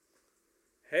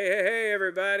Hey,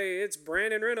 everybody, it's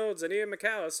Brandon Reynolds and Ian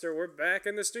McAllister. We're back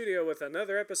in the studio with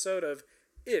another episode of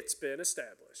It's Been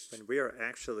Established. And we are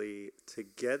actually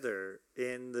together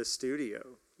in the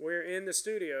studio. We're in the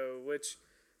studio, which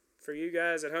for you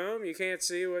guys at home, you can't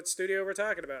see what studio we're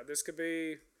talking about. This could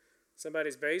be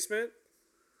somebody's basement.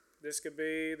 This could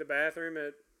be the bathroom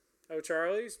at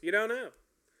O'Charlie's. You don't know.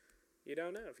 You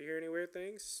don't know. If you hear any weird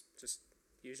things, just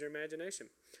use your imagination.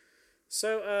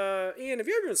 So, Ian, have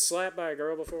you ever been slapped by a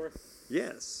girl before?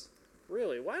 Yes.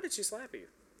 Really? Why did she slap you?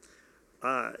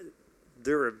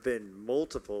 There have been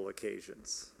multiple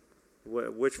occasions.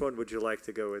 Which one would you like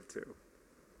to go into?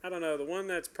 I don't know. The one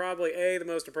that's probably A, the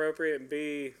most appropriate, and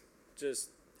B,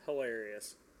 just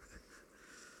hilarious.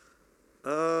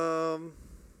 I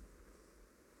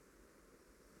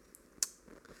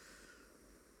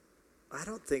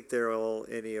don't think they're all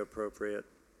any appropriate.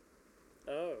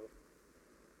 Oh.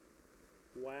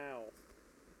 Wow.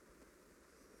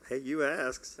 Hey, you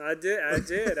asked. I did.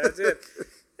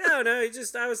 No,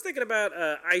 I was thinking about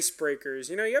icebreakers.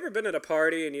 You know, you ever been at a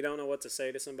party and you don't know what to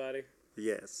say to somebody?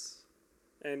 Yes.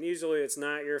 And usually it's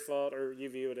not your fault, or you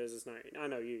view it as it's not. I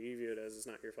know you view it as it's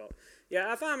not your fault. Yeah,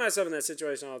 I find myself in that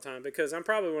situation all the time because I'm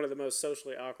probably one of the most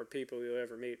socially awkward people you'll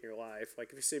ever meet in your life. Like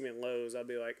if you see me in Lowe's, I'll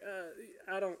be like,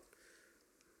 I don't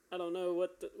know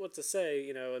what to say,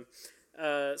 you know. And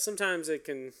sometimes it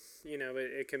can, you know,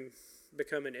 it can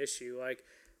become an issue. Like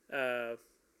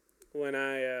when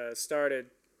I started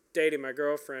dating my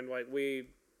girlfriend, like we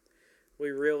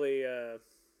really,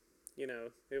 you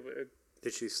know,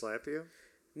 Did she slap you?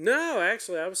 No,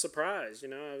 actually, I was surprised. You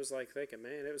know, I was like thinking,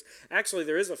 man, it was actually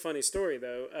there is a funny story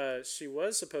though. She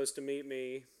was supposed to meet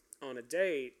me on a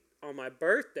date on my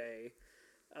birthday.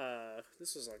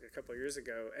 This was like a couple of years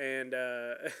ago, and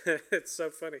it's so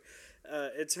funny.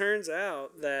 It turns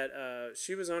out that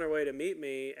she was on her way to meet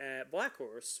me at Black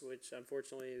Horse, which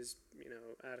unfortunately is, you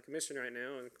know, out of commission right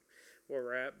now and where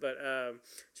we're at. But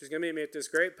she was gonna meet me at this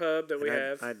great pub that we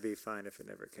have. I'd be fine if it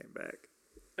never came back.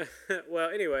 Well,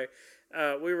 anyway,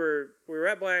 we were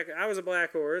at Black. I was at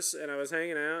Black Horse, and I was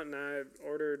hanging out, and I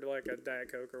ordered like a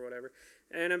Diet Coke or whatever.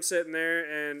 And I'm sitting there,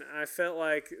 and I felt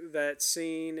like that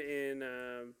scene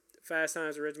in Fast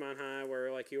Times at Ridgemont High,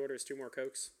 where like he orders two more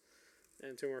Cokes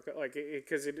and two more, like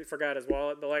because he forgot his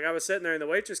wallet. But like I was sitting there, and the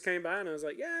waitress came by, and I was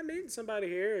like, "Yeah, I'm meeting somebody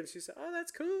here," and she said, "Oh,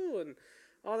 that's cool," and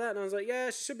all that, and I was like, "Yeah,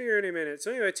 she should be here any minute."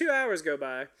 So anyway, 2 hours go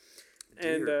by,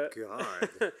 and Dear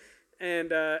God.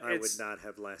 and I would not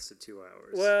have lasted 2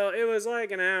 hours. Well, it was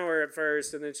like an hour at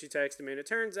first, and then she texted me, and it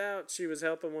turns out she was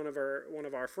helping one of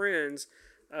our friends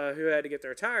who had to get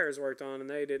their tires worked on, and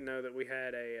they didn't know that we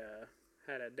had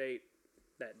a date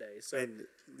that day. So and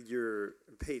your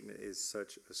Peyton is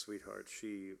such a sweetheart.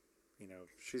 She, you know,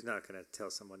 she's not gonna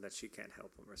tell someone that she can't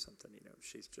help them or something. You know,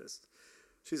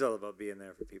 she's all about being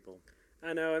there for people.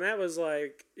 I know, and that was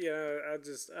like, you know,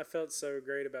 I felt so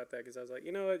great about that because I was like,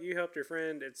 you know what, you helped your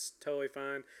friend, it's totally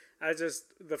fine.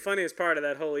 The funniest part of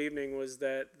that whole evening was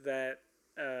that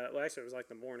well, actually it was like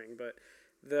the morning, but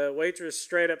the waitress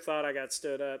straight up thought I got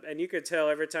stood up, and you could tell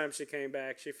every time she came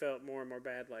back, she felt more and more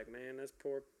bad, like, man, this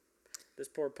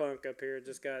poor punk up here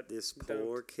just got This dumped.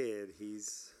 poor kid,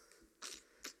 this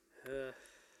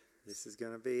is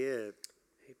gonna be it.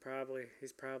 He's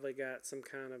probably got some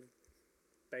kind of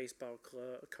baseball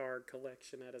card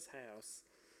collection at his house.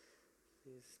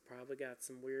 He's probably got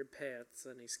some weird pets,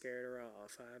 and he scared her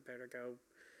off. I better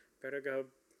go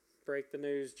break the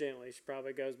news gently. She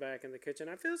probably goes back in the kitchen.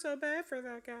 I feel so bad for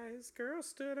that guy. His girl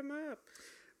stood him up.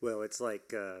 Well, it's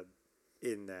like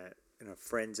in a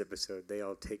Friends episode, they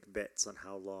all take bets on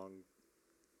how long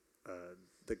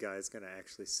the guy's gonna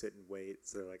actually sit and wait.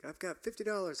 So they're like, I've got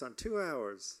 $50 on 2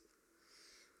 hours.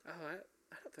 Oh,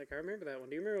 I don't think I remember that one.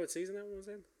 Do you remember what season that one was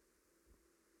in?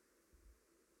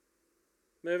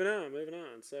 Moving on.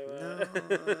 So,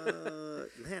 No,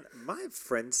 man, my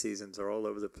Friends seasons are all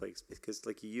over the place because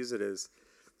like you use it as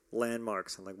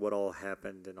landmarks on like what all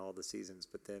happened in all the seasons,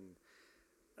 but then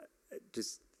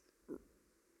just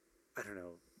I don't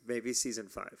know, maybe season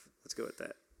 5. Let's go with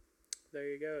that. There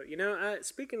you go. You know,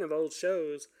 speaking of old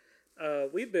shows,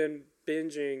 we've been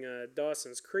binging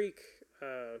Dawson's Creek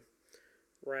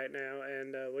right now,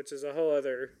 and which is a whole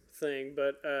other thing.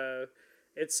 But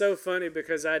it's so funny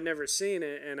because I'd never seen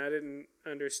it, and I didn't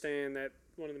understand that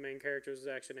one of the main characters was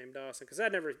actually named Dawson because I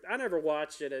never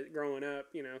watched it growing up,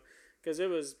 you know, because it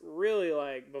was really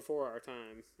like before our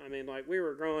time. I mean, like we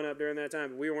were growing up during that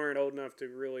time, but we weren't old enough to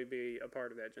really be a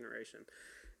part of that generation,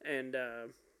 and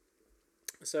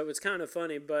so it's kind of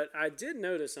funny. But I did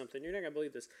notice something. You're not gonna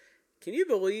believe this. Can you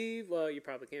believe? Well, you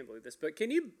probably can't believe this, but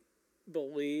can you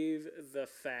believe the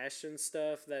fashion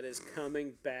stuff that is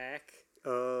coming back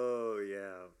Oh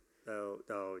yeah.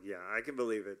 Oh yeah. I can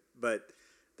believe it. But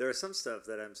there are some stuff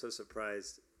that I'm so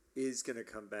surprised is gonna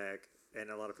come back, and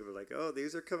a lot of people are like, "Oh,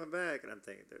 these are coming back," and I'm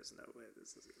thinking, "There's no way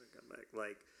this is gonna come back."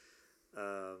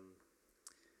 Um,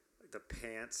 like the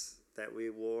pants that we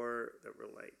wore that were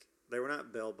like they were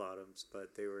not bell bottoms,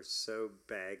 but they were so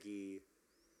baggy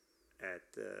at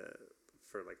the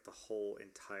for like the whole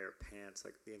entire pants,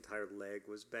 like the entire leg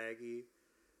was baggy.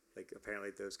 Like apparently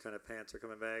those kind of pants are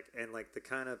coming back, and like the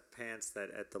kind of pants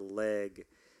that at the leg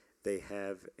they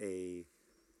have a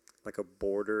like a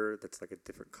border that's like a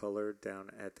different color down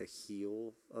at the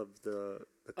heel of the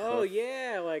cuff. Oh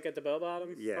yeah, like at the bell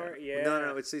bottom Yeah. part. Well, Yeah.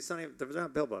 no, it's not even, they're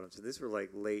not bell bottoms. These were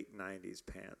like late '90s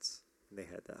pants, and they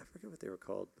had that. I forget what they were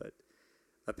called, but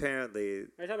apparently, Are you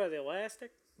talking about the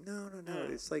elastic? no. Oh.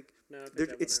 It's like No, I picked they're-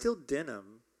 that one it's out. still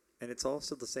denim, and it's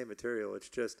also the same material. It's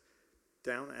just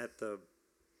down at the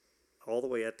all the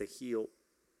way at the heel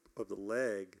of the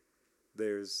leg.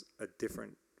 There's a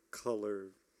different color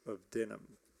of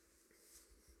denim.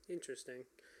 Interesting.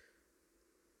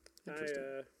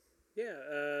 Interesting.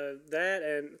 That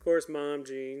and of course mom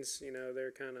jeans. You know,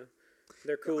 they're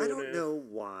cool I don't now. know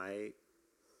why.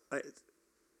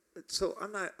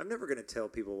 I'm never gonna tell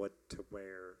people what to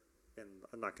wear, and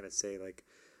I'm not gonna say like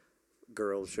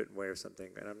girls shouldn't wear something,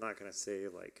 and I'm not gonna say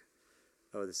like,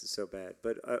 oh, this is so bad.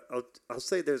 But I'll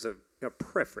say there's a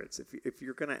preference if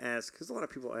you're gonna ask, because a lot of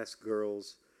people ask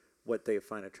girls what they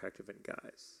find attractive in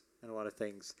guys and a lot of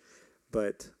things,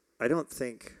 but I don't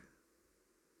think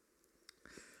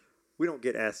we don't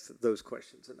get asked those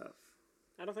questions enough.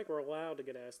 I don't think we're allowed to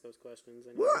get asked those questions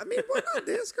anymore. Well, I mean, why not?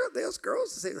 There's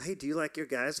girls to say, hey, do you like your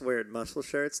guys wearing muscle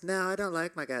shirts? No, I don't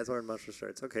like my guys wearing muscle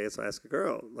shirts. Okay, so ask a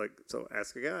girl. So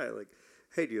ask a guy. Like,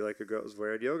 hey, do you like your girls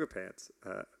wearing yoga pants?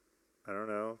 I don't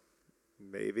know.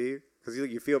 Maybe. Because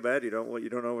you feel bad. You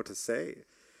don't know what to say.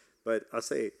 But I'll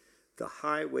say the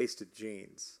high-waisted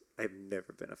jeans, I've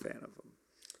never been a fan of them.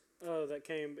 Oh, that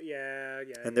came. Yeah.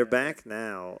 And they're back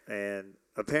now, and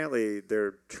apparently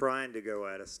they're trying to go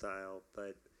out of style,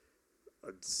 but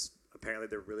apparently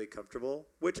they're really comfortable.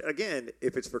 Which, again,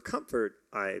 if it's for comfort,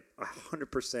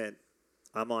 100%,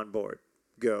 I'm on board.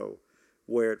 Go,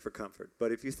 wear it for comfort.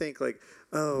 But if you think like,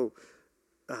 oh,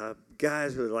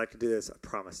 guys really like to do this, I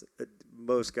promise,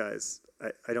 most guys,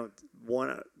 I don't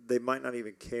want to. They might not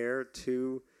even care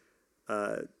to.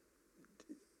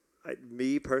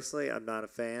 Me personally, I'm not a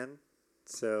fan.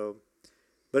 So,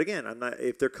 but again, I'm not.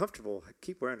 If they're comfortable,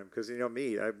 keep wearing them because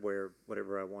me, I wear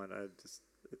whatever I want.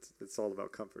 It's all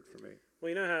about comfort for me. Well,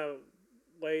 you know how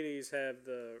ladies have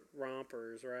the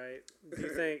rompers, right? Do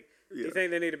you think Yeah. do you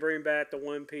think they need to bring back the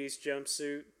one-piece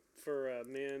jumpsuit for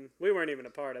men? We weren't even a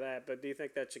part of that, but do you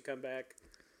think that should come back?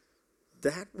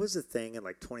 That was a thing in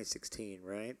like 2016,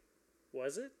 right?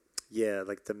 Was it? Yeah,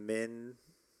 like the men,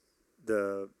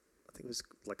 I think it was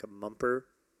like a mumper.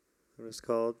 What it was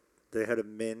called? They had a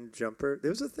men jumper.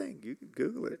 There was a thing. You can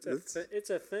Google it. It's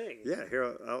a thing. Yeah, here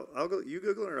I'll go. You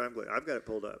Google it, or I've got it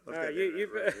pulled up. I've All got right, it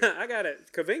right here. I got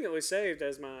it conveniently saved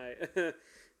as my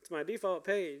it's my default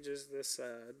page is this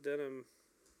denim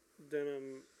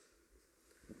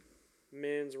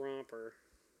men's romper,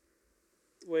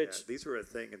 which Yeah, these were a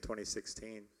thing in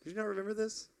 2016. Did you not remember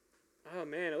this? oh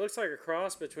man, it looks like a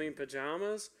cross between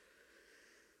pajamas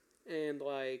and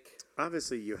like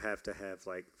Obviously, you have to have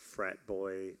like frat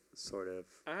boy sort of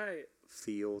I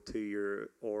feel to your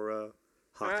aura,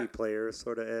 hockey player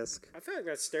sort of esque. feel like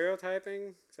that's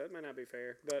stereotyping, so that might not be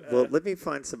fair. But Well, let me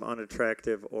find some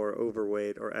unattractive or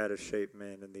overweight or out of shape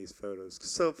men in these photos.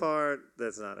 So far,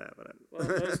 that's not happening.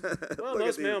 Look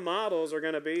most at male these. models are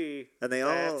gonna be And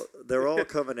they're all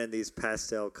coming in these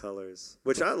pastel colors,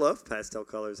 which I love pastel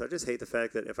colors. I just hate the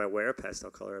fact that if I wear a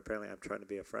pastel color, apparently I'm trying to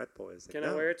be a frat boy. It's like, Can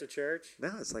no. I wear it to church?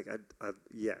 No, it's like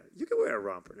yeah, you can wear a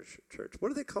romper to church.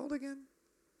 What are they called again?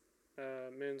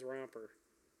 Men's romper.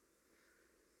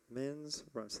 Men's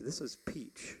romper. So this was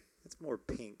peach. It's more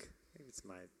pink. Maybe it's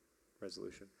my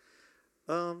resolution.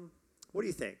 What do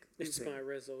you think? What do you It's think? my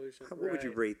resolution. What would you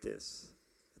Right. rate this?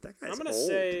 That guy's I'm gonna old.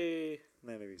 say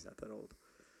No, maybe he's not that old.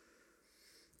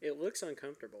 it looks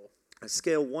uncomfortable. A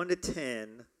scale 1 to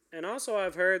 10. And also,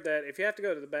 I've heard that if you have to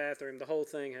go to the bathroom, the whole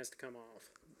thing has to come off.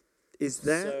 Is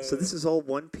that so? This is all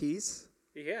one piece.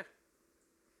 Yeah.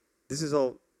 This is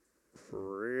all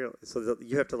for real. So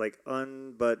you have to like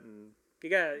unbutton, You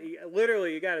got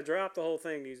to drop the whole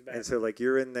thing to use the and bathroom. so like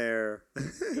you're in there.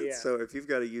 Yeah. So if you've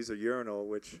got to use a urinal,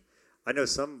 which I know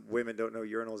some women don't know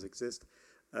urinals exist.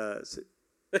 So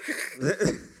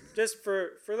Just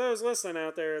for those listening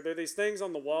out there, there are these things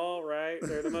on the wall, right?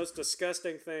 They're the most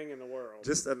disgusting thing in the world.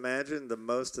 just imagine the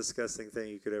most disgusting thing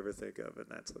you could ever think of, and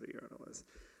that's what a urinal is.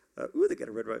 Ooh, they got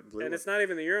a red, white, and blue. And one. it's not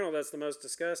even the urinal that's the most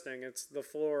disgusting. It's the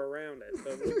floor around it.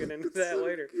 But we'll get into that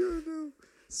later. Urinal.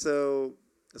 So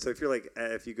if you're like,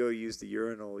 if you go use the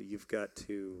urinal, you've got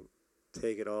to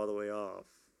take it all the way off,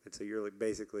 and so you're like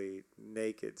basically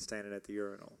naked standing at the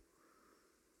urinal.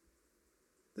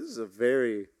 This is a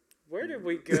very. Where did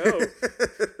we go?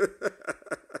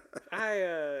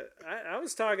 I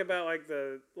was talking about like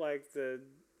the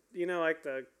you know, like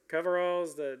the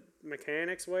coveralls that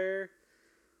mechanics wear,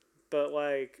 but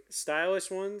like stylish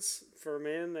ones for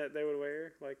men that they would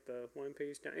wear, like the one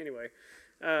piece. Anyway,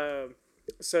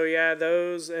 so yeah,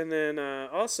 those, and then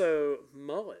also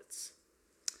mullets.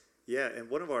 Yeah, and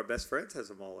one of our best friends has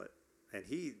a mullet, and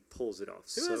he pulls it off.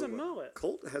 Who has a mullet?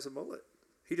 Colt has a mullet.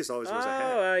 He just always wears a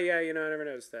hat. Oh, yeah, you know, I never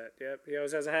noticed that. Yep, he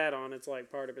always has a hat on. It's like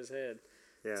part of his head.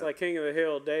 Yeah. It's like King of the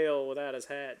Hill. Dale without his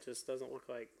hat just doesn't look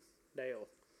like Dale.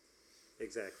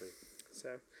 Exactly.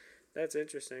 So that's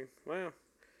interesting. Wow.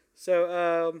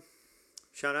 So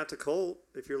shout out to Colt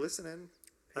if you're listening.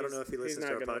 I don't know if he listens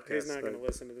to our podcast. He's not going to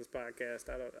listen to this podcast.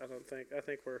 I don't think. I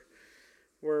think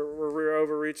we're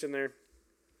overreaching there.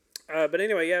 But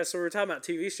anyway, yeah. So we're talking about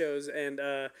TV shows, and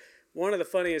one of the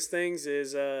funniest things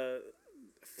is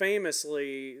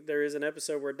famously there is an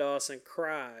episode where Dawson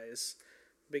cries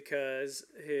because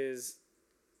his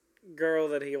girl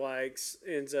that he likes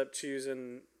ends up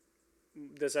choosing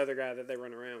this other guy that they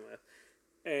run around with.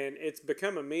 And it's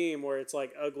become a meme where it's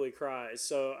like ugly cries.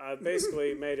 So I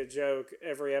basically made a joke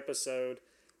every episode.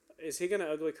 Is he going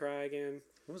to ugly cry again?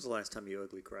 When was the last time you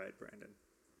ugly cried, Brandon?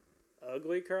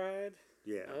 Ugly cried?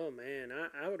 Yeah. Oh, man.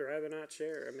 I would rather not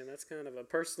share. I mean, that's kind of a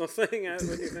personal thing. What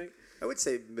do you think? I would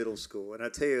say middle school. And I'll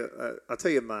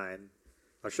tell you mine.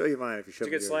 I'll show you mine if you show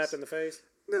me yours. Did you get slapped in the face?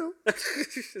 No.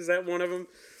 Is that one of them?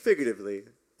 Figuratively.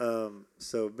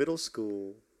 So middle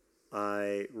school,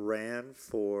 I ran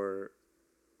for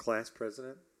class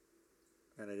president,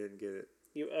 and I didn't get it.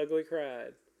 You ugly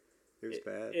cried. It was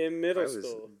bad. In middle school.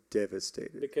 I was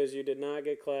devastated. Because you did not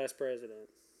get class president.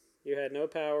 You had no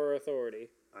power or authority.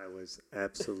 I was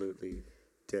absolutely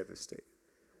devastated.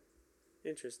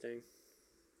 Interesting.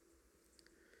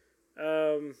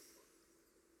 Man.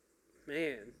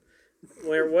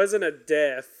 Well, there wasn't a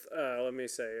death. Let me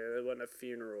say, it wasn't a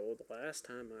funeral. The last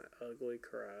time I ugly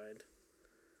cried.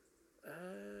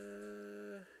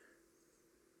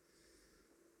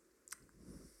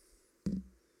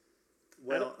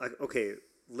 Well, okay,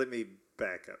 let me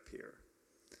back up here.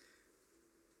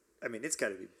 I mean, it's got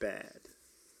to be bad.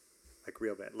 Like,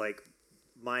 real bad. Like,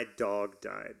 my dog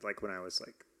died, like, when I was,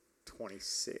 like,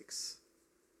 26.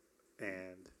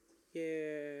 And...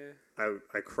 yeah.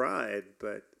 I cried,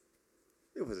 but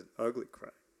it was an ugly cry.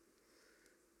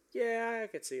 Yeah, I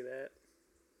could see that.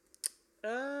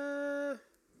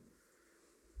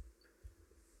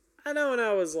 I know when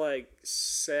I was, like,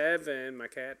 7, my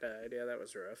cat died. Yeah, that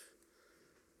was rough.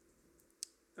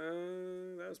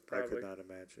 That was probably... I could not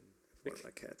imagine if one of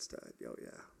my cats died. Oh,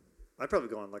 yeah. I'd probably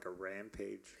go on, like, a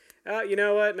rampage. You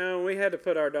know what? No, we had to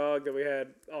put our dog that we had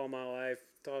all my life,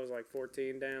 till I was, like,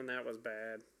 14, down. That was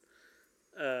bad.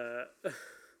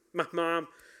 My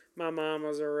mom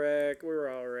was a wreck. We were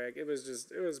all a wreck. It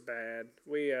was bad.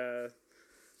 We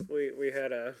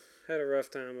had a rough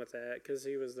time with that because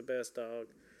he was the best dog.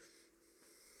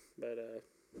 But,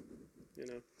 you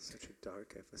know. Such a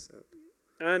dark episode.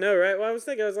 I know, right? Well, I was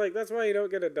like, that's why you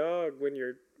don't get a dog when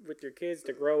you're with your kids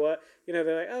to grow up. You know,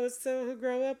 they're like, oh, let's still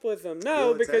grow up with them. No,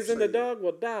 well, because then the dog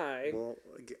will die. Well,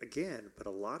 again, but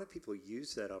a lot of people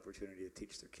use that opportunity to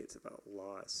teach their kids about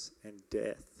loss and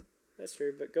death. That's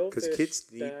true, but goldfish because kids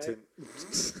need to...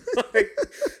 like,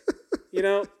 you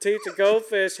know, teach a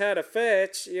goldfish how to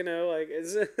fetch, you know, like,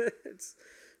 it's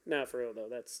not for real, though.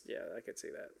 I could see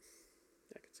that.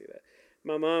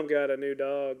 My mom got a new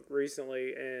dog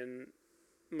recently, and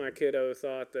my kiddo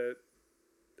thought that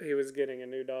he was getting a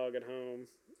new dog at home,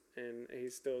 and he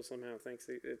still somehow thinks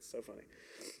it's so funny.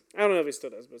 I don't know if he still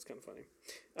does, but it's kind of funny.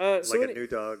 Like a new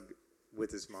dog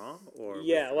with his mom? Or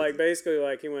yeah, like basically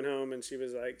like he went home and she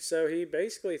was like, so he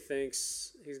basically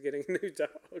thinks he's getting a new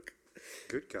dog.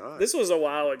 Good God. This was a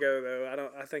while ago, though.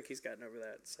 I think he's gotten over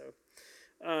that, so...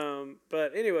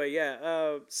 but anyway,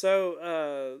 yeah.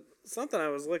 So something I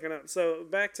was looking up. So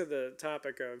back to the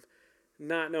topic of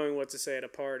not knowing what to say at a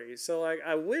party. So like,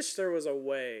 I wish there was a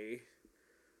way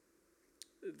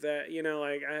that, you know,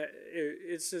 like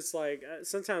it's just like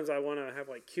sometimes I want to have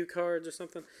like cue cards or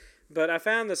something. But I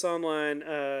found this online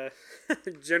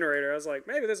generator. I was like,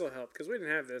 maybe this will help because we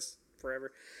didn't have this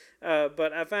forever.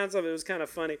 But I found something that was kind of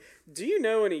funny. Do you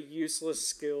know any useless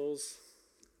skills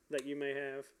that you may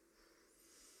have?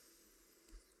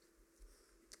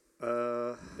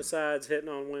 Besides hitting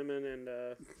on women and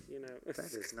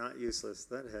That is not useless.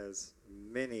 That has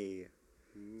many,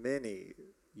 many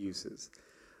uses.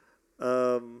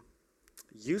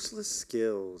 Useless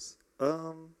skills.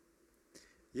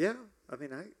 Yeah. I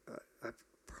mean,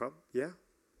 yeah.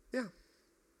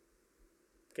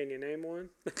 Can you name one?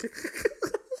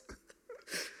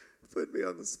 Put me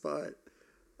on the spot.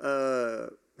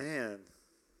 Man.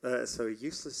 So a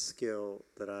useless skill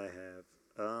that I have.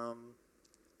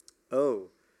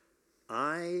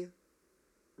 I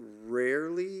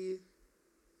rarely.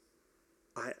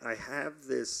 I have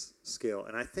this skill,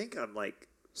 and I think I'm like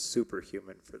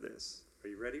superhuman for this. Are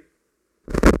you ready?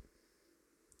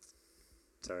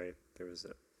 Sorry, there was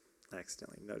a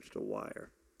accidentally nudged a wire.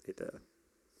 It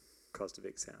caused a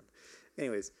big sound.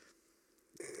 Anyways,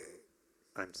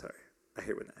 I'm sorry. I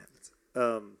hate when that happens.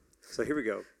 So here we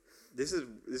go. This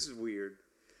is weird.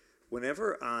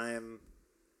 Whenever I'm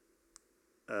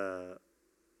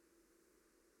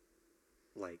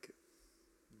like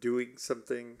doing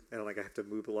something and like I have to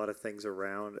move a lot of things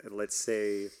around, and let's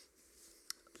say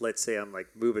I'm like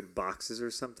moving boxes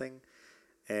or something,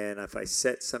 and if I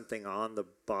set something on the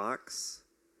box,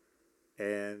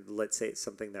 and let's say it's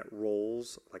something that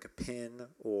rolls, like a pin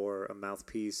or a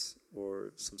mouthpiece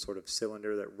or some sort of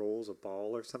cylinder that rolls a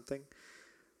ball or something,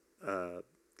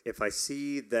 if I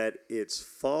see that it's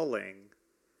falling,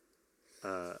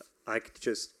 I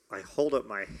hold up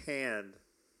my hand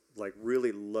like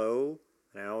really low,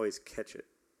 and I always catch it.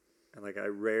 And like I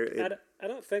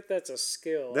don't think that's a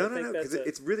skill. No, because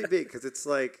it's really big. Because it's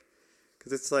like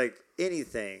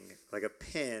anything, like a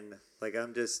pin. Like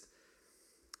I'm just,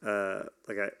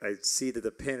 like I see that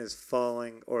the pin is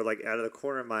falling, or like out of the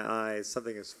corner of my eye,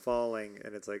 something is falling,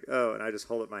 and it's like, oh, and I just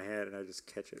hold up my hand and I just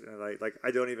catch it, and I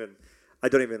don't even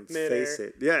face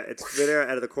it. Yeah, it's midair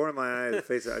out of the corner of my eye,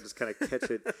 face it. I just kind of catch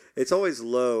it. It's always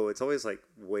low. It's always like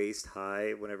waist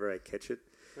high whenever I catch it.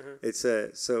 Uh-huh. It's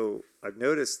so I've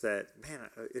noticed that, man,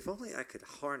 if only I could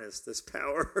harness this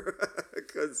power,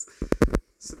 because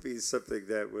this would be something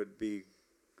that would be,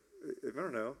 I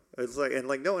don't know. It's like, and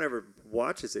like no one ever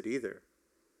watches it either.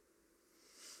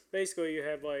 Basically, you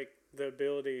have like the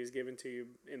abilities given to you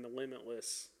in the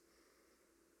Limitless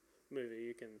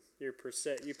movie. You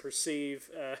perceive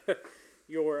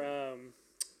your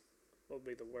what would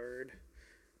be the word?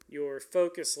 Your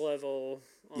focus level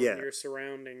on your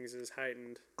surroundings is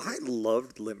heightened. I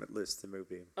loved Limitless, the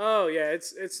movie. Oh yeah,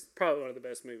 it's probably one of the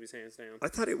best movies, hands down. I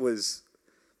thought it was.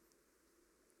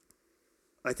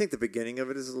 I think the beginning of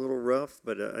it is a little rough,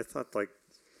 but I thought like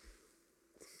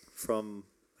from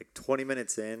like 20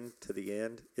 minutes in to the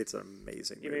end, it's an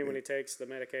amazing movie. You mean when he takes the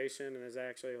medication and is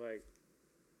actually like?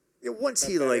 Yeah, once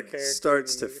he like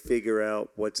starts to figure out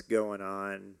what's going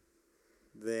on,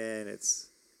 then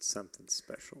it's something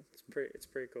special. It's a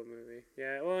pretty cool movie.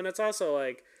 Yeah, well, and it's also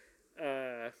like,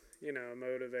 a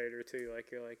motivator too.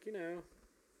 Like you're like,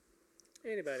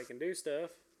 anybody can do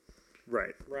stuff.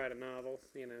 Right. Write a novel,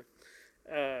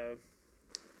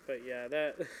 But yeah,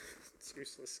 it's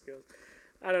useless skills.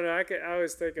 I don't know. I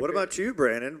always think. What about you,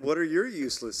 Brandon? What are your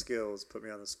useless skills? Put me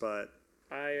on the spot.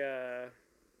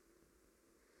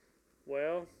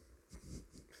 Well,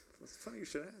 it's funny you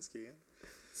should ask, Ian.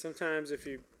 Sometimes if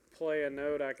you play a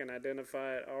note, I can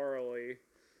identify it orally.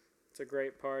 It's a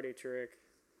great party trick.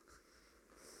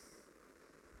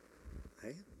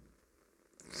 Hey?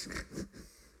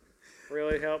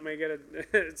 Really help me get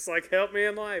it's like help me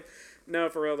in life. No,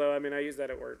 for real though. I mean, I use that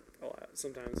at work a lot.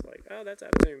 Sometimes like, oh, that's out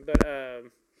of tune. But I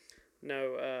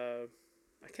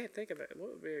can't think of it.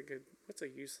 What's a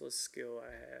useless skill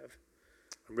I have?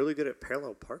 I'm really good at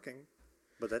parallel parking,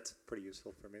 but that's pretty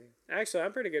useful for me. Actually,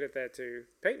 I'm pretty good at that too.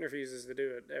 Peyton refuses to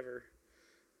do it ever.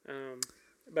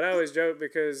 But I always joke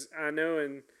because I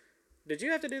know did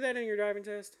you have to do that in your driving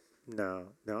test? No,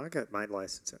 I got my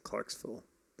license in Clarksville.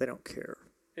 They don't care.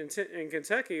 In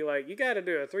Kentucky, like, you got to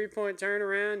do a 3-point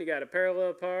turnaround. You got to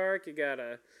parallel park. You got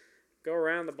to go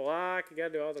around the block. You got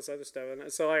to do all this other stuff.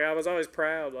 And so, like, I was always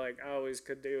proud. Like, I always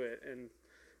could do it. And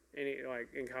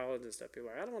in college and stuff, people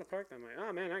are like, I don't want to park that. I'm like,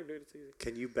 oh, man, I can do it. It's easy.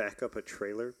 Can you back up a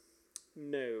trailer?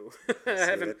 No. I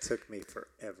haven't. It took me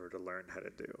forever to learn how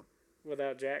to do.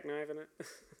 Without jackknifing it?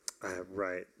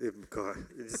 Right. God,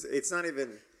 it's not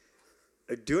even...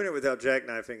 Doing it without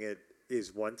jackknifing it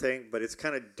is one thing, but it's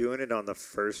kind of doing it on the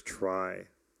first try.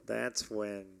 That's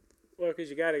when... Well, because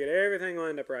you got to get everything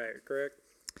lined up right, correct?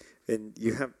 And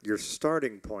your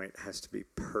starting point has to be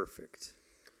perfect.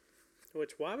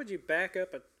 Which, why would you back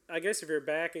up I guess if you're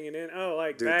backing it in... Oh,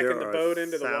 like backing the boat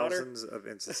into the water? There are thousands of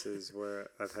instances where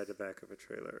I've had to back up a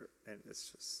trailer, and it's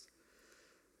just...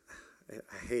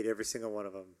 I hate every single one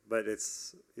of them, but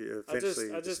it's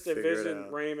eventually I just figure it envision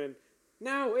out. Raymond.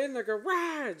 No, in the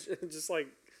garage, just like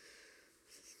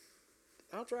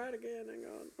I'll try it again. Hang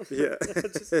on. Yeah.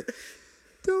 Just,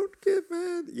 Don't get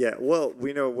mad. Yeah, well,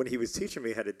 we know when he was teaching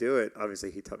me how to do it,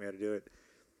 obviously he taught me how to do it.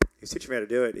 He was teaching me how to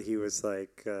do it. He was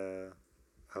like,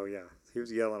 oh, yeah. He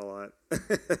was yelling a lot.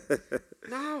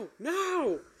 no,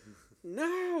 no,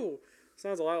 no.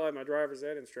 Sounds a lot like my driver's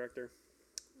ed instructor.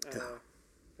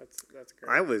 That's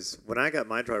great. When I got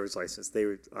my driver's license,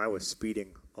 I was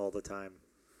speeding all the time.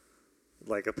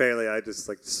 Like, apparently I just,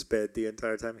 like, sped the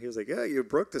entire time. He was like, yeah, you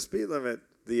broke the speed limit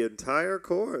the entire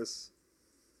course.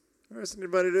 Never seen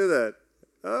anybody do that.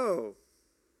 Oh.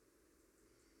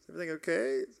 Is everything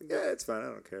okay? Yeah, it's fine. I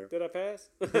don't care. Did I pass?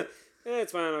 Yeah,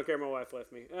 it's fine. I don't care. My wife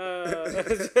left me.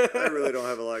 I really don't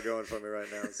have a lot going for me right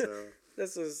now, so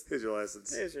This is here's your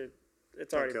license. it's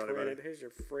Don't already kill printed. anybody. Here's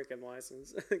your freaking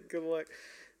license. Good luck.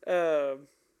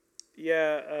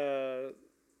 Yeah.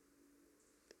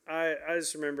 I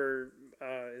just remember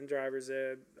in driver's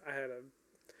ed, I had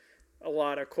a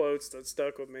lot of quotes that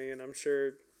stuck with me, and I'm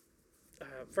sure.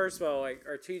 First of all, like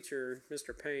our teacher,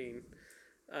 Mr. Payne,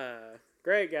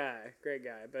 great guy,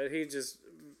 but he just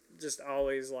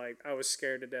always like I was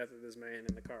scared to death of this man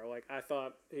in the car. Like I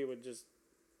thought he would just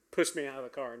push me out of the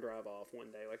car and drive off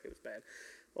one day, like it was bad.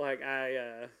 Like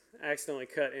I accidentally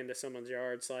cut into someone's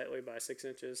yard slightly by 6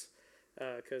 inches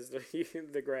because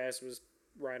the grass was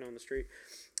right on the street.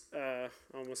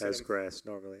 Almost As grass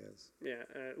normally is. yeah.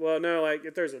 Well, no, like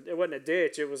if it wasn't a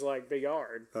ditch, it was like the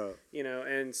yard. Oh. You know,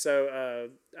 and so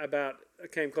I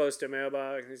came close to a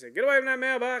mailbox. And he said, "Get away from that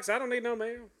mailbox! I don't need no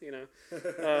mail." You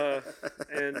know,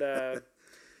 and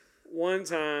one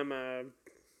time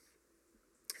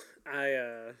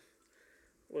I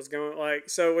was going like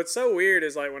so. What's so weird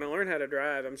is like when I learned how to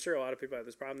drive, I'm sure a lot of people have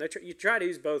this problem. You try to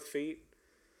use both feet,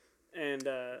 and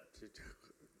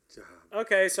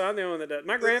okay, so I'm the only one that does.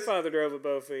 My grandfather drove with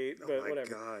both feet, but Oh my whatever.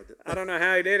 God. I don't know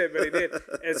how he did it, but he did.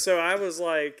 And so I was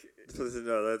like,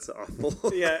 No, that's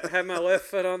awful. yeah, had my left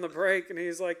foot on the brake, and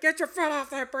he's like, "Get your foot off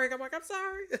that brake." I'm like, "I'm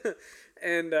sorry,"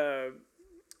 and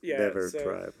yeah, Never so,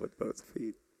 drive with both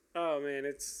feet. Oh man,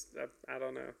 it's I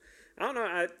don't know,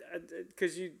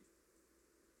 because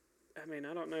I mean,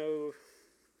 I don't know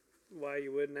why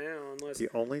you would now unless The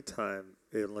only time,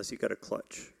 unless you got a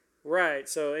clutch. right.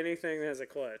 So anything that has a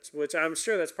clutch, which I'm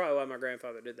sure that's probably why my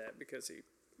grandfather did that because he,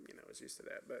 was used to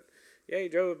that. But yeah, he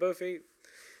drove with both feet.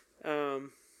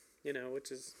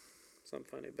 Which is something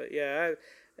funny. But yeah,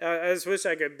 I just wish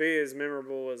I could be as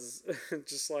memorable as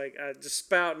just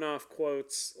spouting off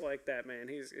quotes like that. Man,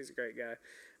 he's a great guy.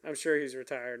 I'm sure he's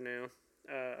retired now.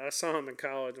 I saw him in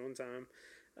college one time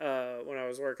when I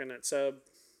was working at Sub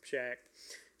Shack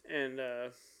and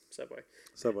Subway.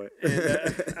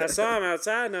 And I saw him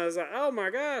outside, and I was like, "Oh my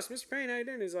gosh, Mr. Payne, how you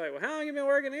doing?" He's like, "Well, how long you been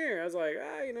working here?" I was like,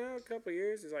 a couple of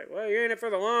years." He's like, "Well, you're in it for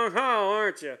the long haul,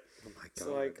 aren't you?" Oh my It's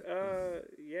God. like,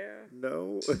 yeah.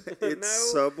 No, it's No,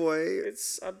 Subway.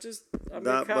 I'm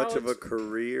Not in much of a college.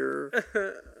 career.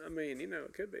 I mean,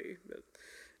 it could be, but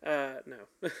no.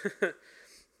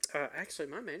 Actually,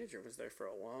 my manager was there for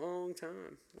a long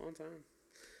time.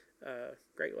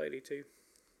 Great lady too.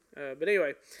 But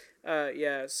anyway,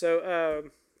 yeah. So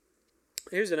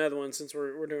here's another one. Since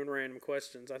we're doing random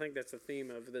questions, I think that's the theme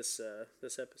of this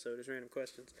episode is random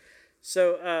questions.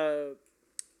 So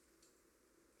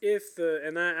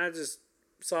I just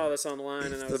saw this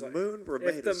online, and I If was the like, moon were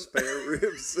if made the- of spare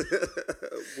ribs,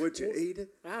 would you eat it?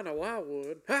 I know I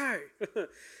would. Hey.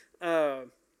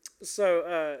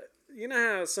 So you know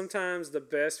how sometimes the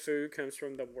best food comes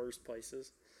from the worst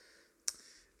places.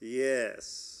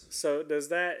 Yes. So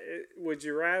would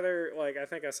you rather, like, I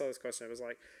think I saw this question. It was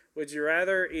like, would you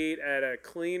rather eat at a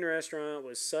clean restaurant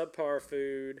with subpar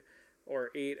food or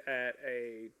eat at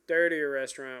a dirtier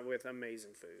restaurant with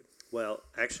amazing food? Well,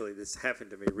 actually, this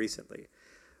happened to me recently.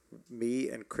 Me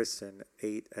and Kristen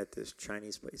ate at this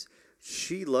Chinese place.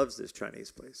 She loves this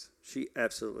Chinese place. She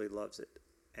absolutely loves it.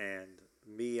 And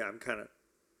me, I'm kind of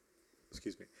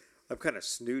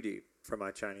snooty for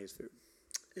my Chinese food.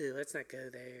 Ew, let's not go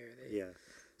there. Yeah.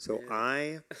 So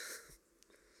Yeah.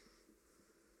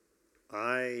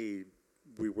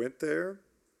 we went there.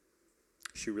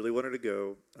 She really wanted to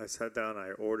go. I sat down.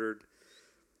 I ordered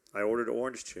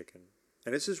orange chicken,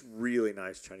 and it's this really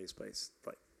nice Chinese place.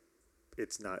 Like,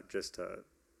 it's not just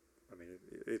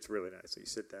it's really nice. So you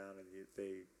sit down and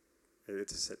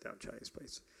it's a sit down Chinese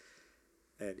place,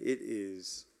 and it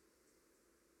is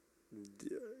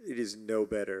no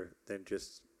better than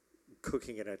just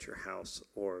cooking it at your house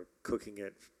or cooking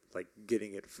it, like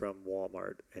getting it from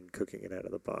Walmart and cooking it out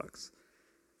of the box.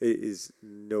 It is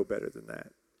no better than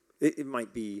that. It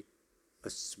might be a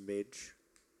smidge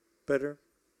better.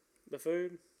 The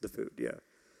food, The food, yeah.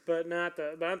 but not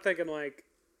the. But I'm thinking like,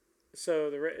 so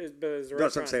but is the That's what I'm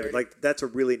restaurant saying. dirty? Like that's a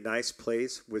really nice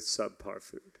place with subpar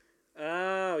food.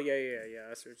 Oh yeah.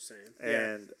 That's what you're saying.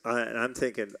 Yeah. And I'm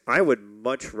thinking I would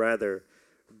much rather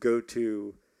go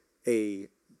to a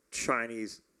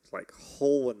Chinese like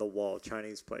hole in the wall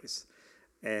Chinese place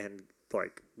and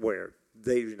like where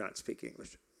they do not speak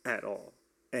English at all.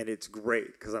 And it's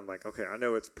great because I'm like, okay, I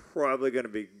know it's probably going to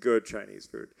be good Chinese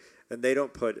food. And they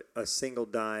don't put a single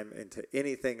dime into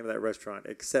anything in that restaurant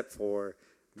except for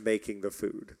making the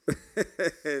food.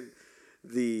 And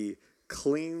the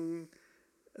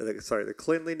the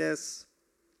cleanliness,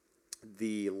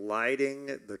 the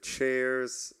lighting, the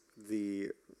chairs,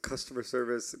 the customer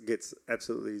service gets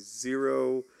absolutely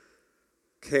zero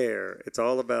care. It's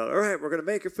all about, all right, we're going to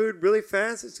make your food really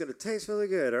fast. It's going to taste really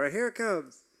good. All right, here it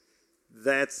comes.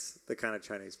 That's the kind of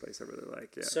Chinese place I really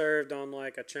like. Yeah. Served on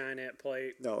like a Chinette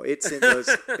plate. No, it's in those.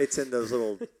 It's in those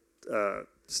little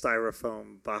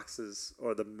styrofoam boxes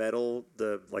or the metal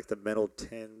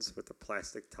tins with the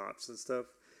plastic tops and stuff.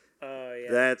 Oh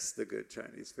yeah. That's the good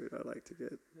Chinese food I like to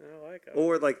get. I like it.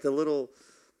 Or like the little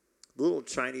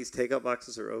Chinese takeout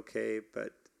boxes are okay,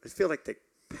 but I feel like they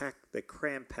pack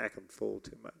them full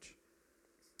too much.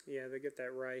 Yeah, they get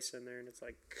that rice in there, and it's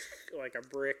like a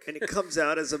brick. And it comes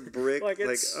out as a brick. Like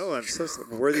oh, I'm so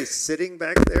sorry. Were they sitting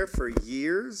back there for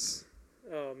years?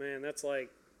 Oh man, that's like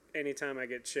anytime I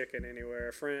get chicken anywhere.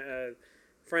 A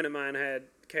friend of mine had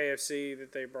KFC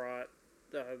that they brought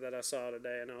that I saw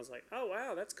today, and I was like, oh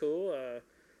wow, that's cool.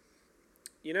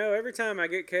 Every time I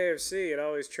get KFC, it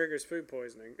always triggers food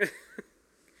poisoning.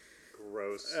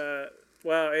 Gross.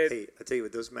 Hey, I tell you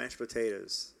what, those mashed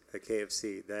potatoes at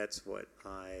KFC, that's what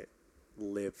I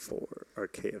live for, are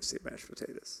KFC mashed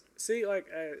potatoes. See,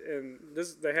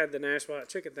 they had the Nashville hot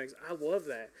chicken things. I love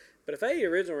that. But if I eat the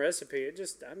original recipe, it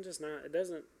doesn't,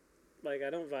 I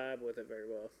don't vibe with it very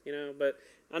well, but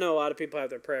I know a lot of people have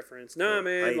their preference. No,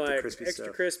 man, I eat like the crispy extra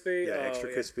stuff. crispy. Yeah, oh,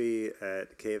 extra crispy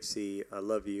at KFC. I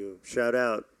love you. Shout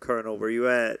out, Colonel, where you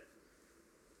at?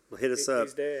 Hit us up.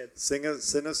 He's dead. Send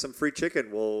us some free chicken.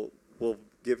 We'll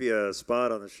give you a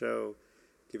spot on the show.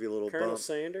 Give you a little Colonel bump.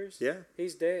 Sanders? Yeah.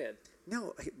 He's dead.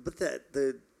 No, but the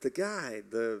guy,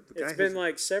 the guy. It's been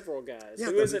like several guys. Yeah,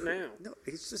 Who is it now? No,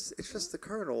 it's just the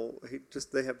Colonel.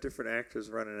 They have different actors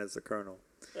running as the Colonel.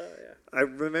 Oh yeah. I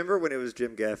remember when it was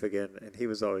Jim Gaffigan, and he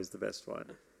was always the best one.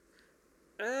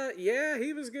 Yeah,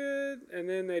 he was good. And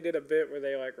then they did a bit where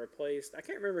they replaced. I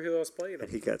can't remember who else played him. And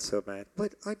he got so mad.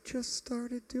 But I just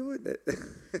started doing it.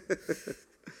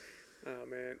 Oh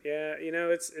man, yeah.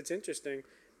 It's interesting.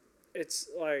 It's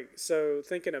so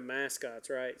thinking of mascots,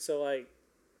 right? So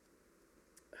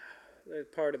they're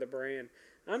part of the brand.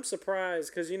 I'm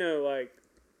surprised because we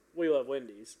love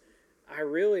Wendy's. I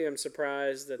really am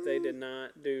surprised that they did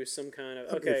not do some kind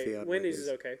of Wendy's is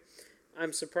okay.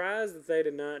 I'm surprised that they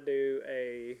did not do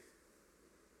a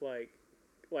like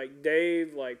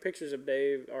Dave, pictures of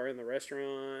Dave are in the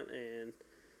restaurant and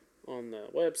on the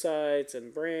websites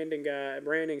and branding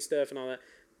stuff and all that.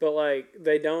 But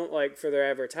they don't for their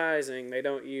advertising, they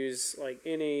don't use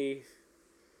any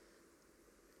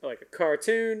a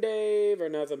cartoon Dave or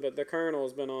nothing. But the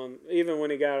Colonel's been on, even when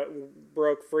he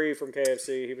broke free from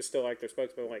KFC, he was still their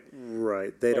spokesman.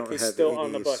 Right, they don't have still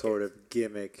on the any bucket. sort of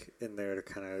gimmick in there to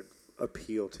kind of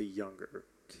appeal to younger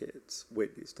kids.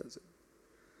 Wendy's doesn't.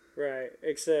 Right,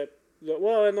 except and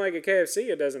at KFC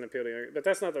it doesn't appeal to younger, but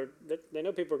that's not they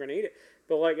know people are going to eat it.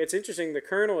 But it's interesting, the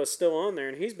Colonel is still on there,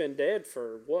 and he's been dead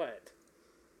for what?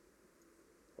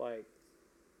 I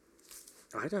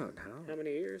don't know. How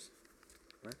many years?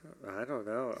 I don't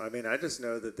know. I mean, I just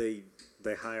know that they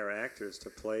hire actors to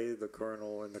play the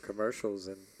Colonel in the commercials,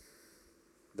 and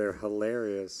they're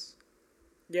hilarious.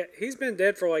 Yeah, he's been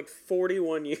dead for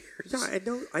 41 years. Yeah,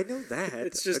 I know that.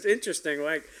 It's just interesting.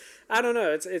 I don't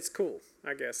know. It's cool.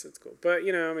 I guess it's cool. But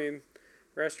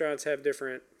restaurants have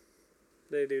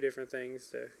they do different things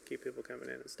to keep people coming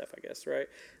in and stuff, I guess, right?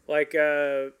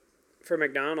 For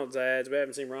McDonald's ads, we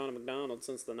haven't seen Ronald McDonald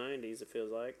since the 90s, it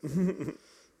feels like.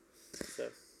 So.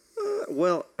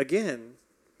 Well, again,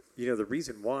 the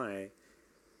reason why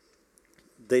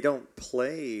they don't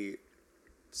play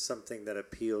something that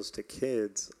appeals to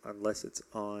kids unless it's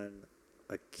on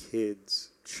a kid's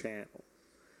channel.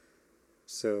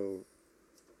 So,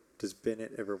 does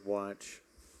Bennett ever watch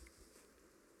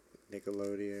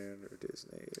Nickelodeon or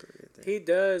Disney or anything? He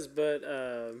does, but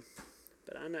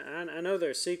I know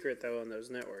their secret though on those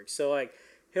networks. So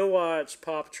he'll watch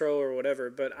Paw Patrol or whatever,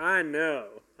 but I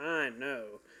know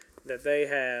that they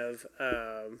have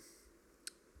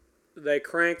they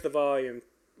crank the volume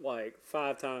like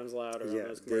 5 times louder on Yeah,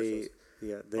 those commercials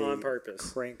they on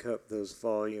purpose. crank up those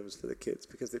volumes for the kids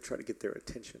because they try to get their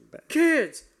attention back.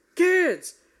 Kids,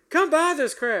 come buy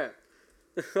this crap.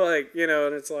 Like, you know,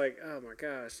 and it's like, oh my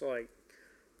gosh, like,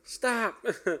 stop.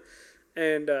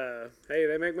 And hey,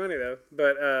 they make money though.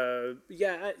 But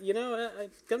yeah, I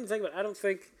come to think of it, I don't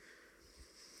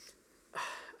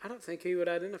think he would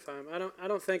identify him. I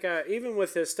don't think even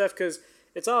with his stuff, because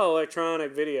it's all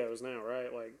electronic videos now,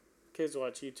 right? Like, kids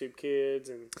watch YouTube Kids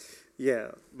and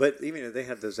Yeah, but even they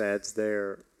have those ads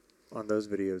there on those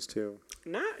videos too.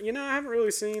 not, I haven't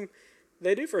really seen.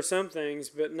 They do for some things,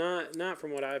 but not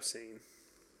from what I've seen.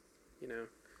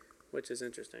 Which is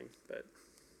interesting. But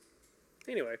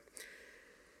anyway.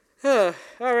 All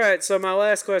right, so my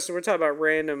last question, we're talking about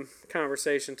random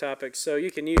conversation topics, so you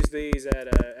can use these at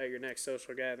your next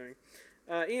social gathering.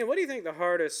 Ian, what do you think the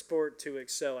hardest sport to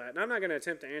excel at? And I'm not going to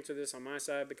attempt to answer this on my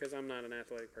side because I'm not an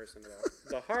athletic person at all.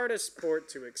 The hardest sport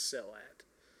to excel at.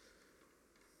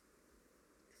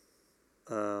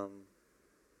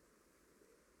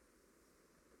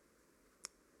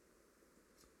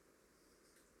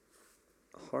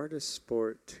 Hardest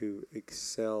sport to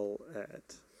excel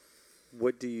at.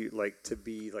 What do you like to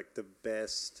be like the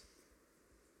best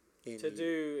in? To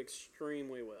do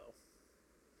extremely well.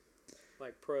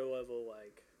 Like pro level,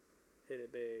 like hit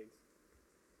it big.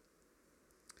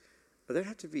 But there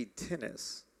have to be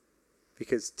tennis.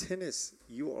 Because tennis,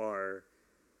 you are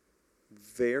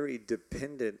very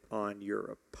dependent on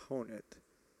your opponent.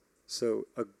 So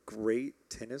a great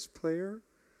tennis player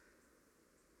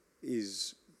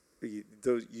is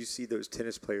you see those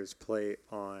tennis players play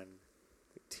on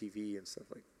TV and stuff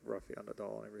like Rafael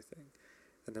Nadal and everything,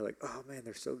 and they're like, oh man,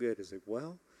 they're so good. It's like,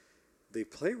 well, they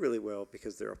play really well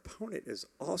because their opponent is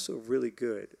also really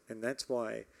good, and that's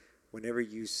why whenever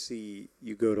you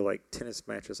go to like tennis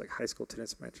matches, like high school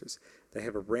tennis matches, they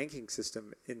have a ranking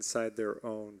system inside their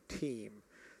own team.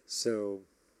 So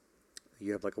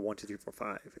you have like a 1, 2, 3, 4,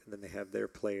 5, and then they have their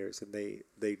players, and they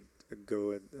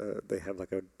go and they have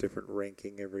like a different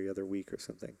ranking every other week or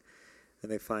something, and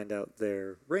they find out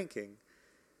their ranking.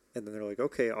 And then they're like,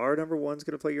 okay, our number one's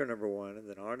going to play your number one, and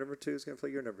then our number two is going to play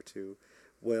your number two.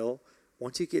 Well,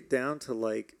 once you get down to,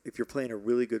 like, if you're playing a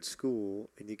really good school,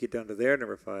 and you get down to their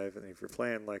number 5, and if you're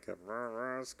playing, like, a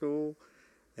rah-rah school,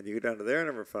 and you get down to their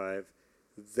number 5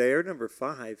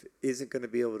 isn't going to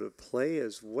be able to play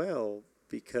as well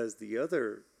because the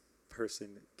other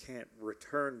person can't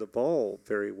return the ball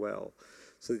very well.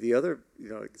 So the other,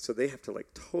 so they have to,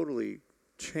 like, totally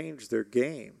change their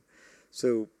game.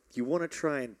 So you want to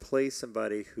try and play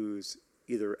somebody who's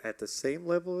either at the same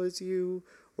level as you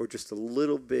or just a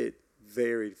little bit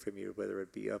varied from you, whether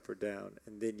it be up or down,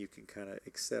 and then you can kind of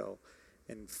excel.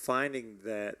 And finding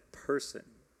that person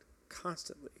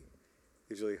constantly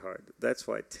is really hard. That's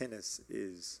why tennis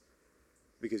is,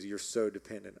 because you're so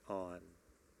dependent on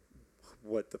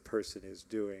what the person is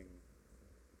doing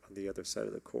on the other side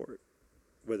of the court,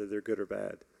 whether they're good or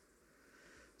bad.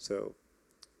 So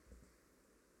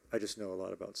I just know a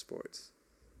lot about sports.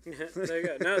 There you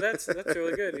go. No, that's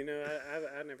really good.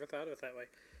 I never thought of it that way.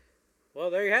 Well,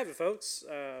 there you have it, folks.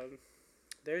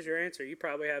 There's your answer. You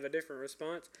probably have a different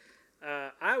response.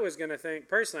 I was going to think,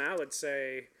 personally, I would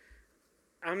say,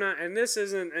 I'm not, and this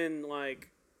isn't in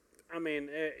like, I mean,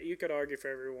 you could argue for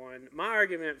everyone. My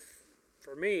argument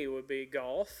for me would be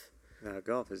golf. No,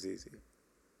 golf is easy.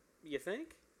 You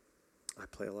think? I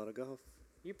play a lot of golf.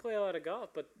 You play a lot of golf,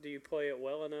 but do you play it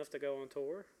well enough to go on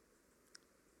tour?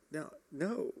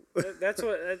 No.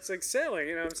 That's excelling,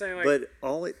 you know what I'm saying? Like, but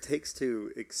all it takes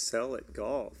to excel at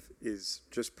golf is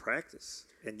just practice.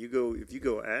 And if you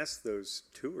go ask those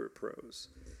tour pros,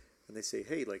 and they say,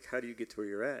 hey, like, how do you get to where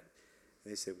you're at?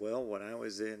 And they say, well, when I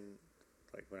was in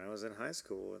high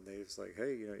school, and they was like,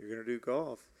 hey, you're going to do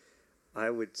golf, I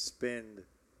would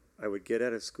get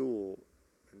out of school,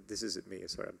 and this isn't me,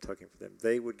 sorry, I'm talking for them.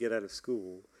 They would get out of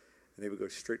school, and they would go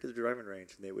straight to the driving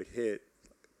range, and they would hit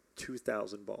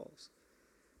 2,000 balls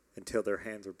until their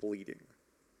hands are bleeding.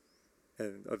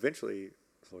 And eventually,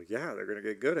 it's like, yeah, they're going to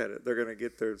get good at it. They're going to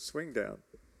get their swing down.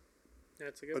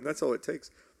 That's a good And that's all it takes.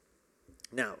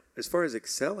 Now, as far as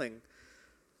excelling,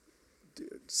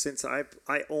 since I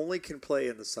only can play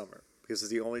in the summer, because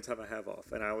it's the only time I have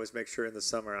off, and I always make sure in the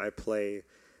summer I play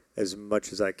as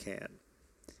much as I can.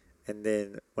 And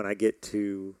then when I get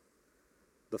to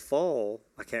the fall,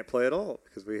 I can't play at all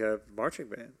because we have marching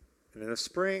band. And in the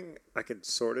spring, I can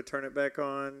sort of turn it back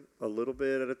on a little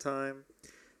bit at a time,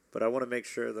 but I want to make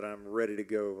sure that I'm ready to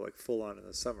go like full on in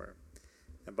the summer.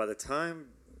 And by the time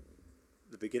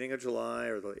the beginning of July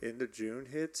or the end of June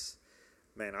hits,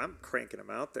 man, I'm cranking them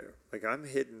out there. Like I'm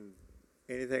hitting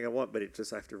anything I want, but I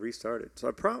have to restart it. So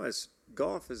I promise,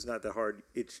 golf is not that hard.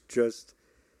 It's just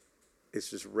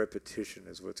repetition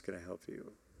is what's going to help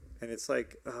you. And it's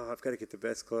like, oh, I've got to get the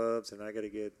best clubs, and I got to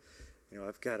get,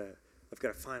 I've got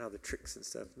to find all the tricks and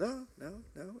stuff. No.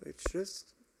 It's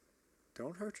just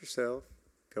don't hurt yourself.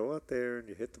 Go out there and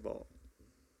you hit the ball.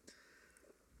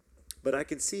 But I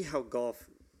can see how golf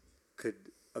could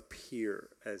appear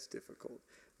as difficult.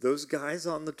 Those guys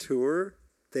on the tour,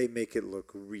 they make it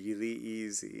look really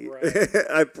easy. Right.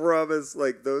 I promise,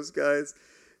 like those guys.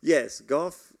 Yes,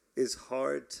 golf is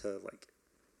hard to like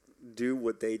do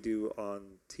what they do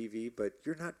on TV, but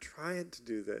you're not trying to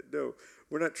do that. No,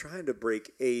 we're not trying to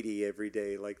break 80 every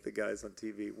day like the guys on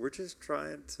TV. We're just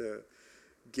trying to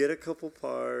get a couple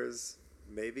pars,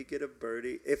 maybe get a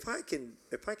birdie. If I can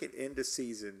end a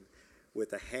season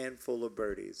with a handful of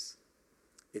birdies,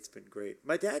 it's been great.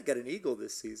 My dad got an eagle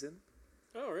this season.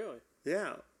 Oh, really?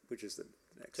 Yeah, which is the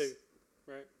next 2,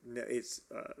 right? No, it's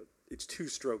 2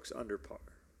 strokes under par.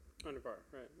 Under par,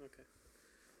 right? Okay.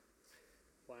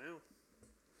 Wow.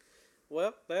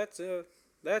 Well, that's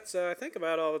I think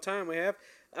about all the time we have.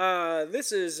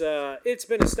 This is It's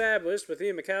Been Established with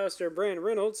Ian McAllister, Brandon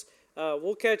Reynolds.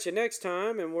 We'll catch you next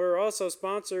time, and we're also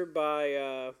sponsored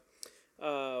by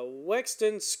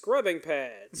Wexton Scrubbing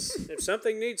Pads. If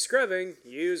something needs scrubbing,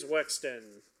 use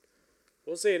Wexton.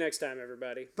 We'll see you next time,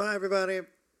 everybody. Bye, everybody.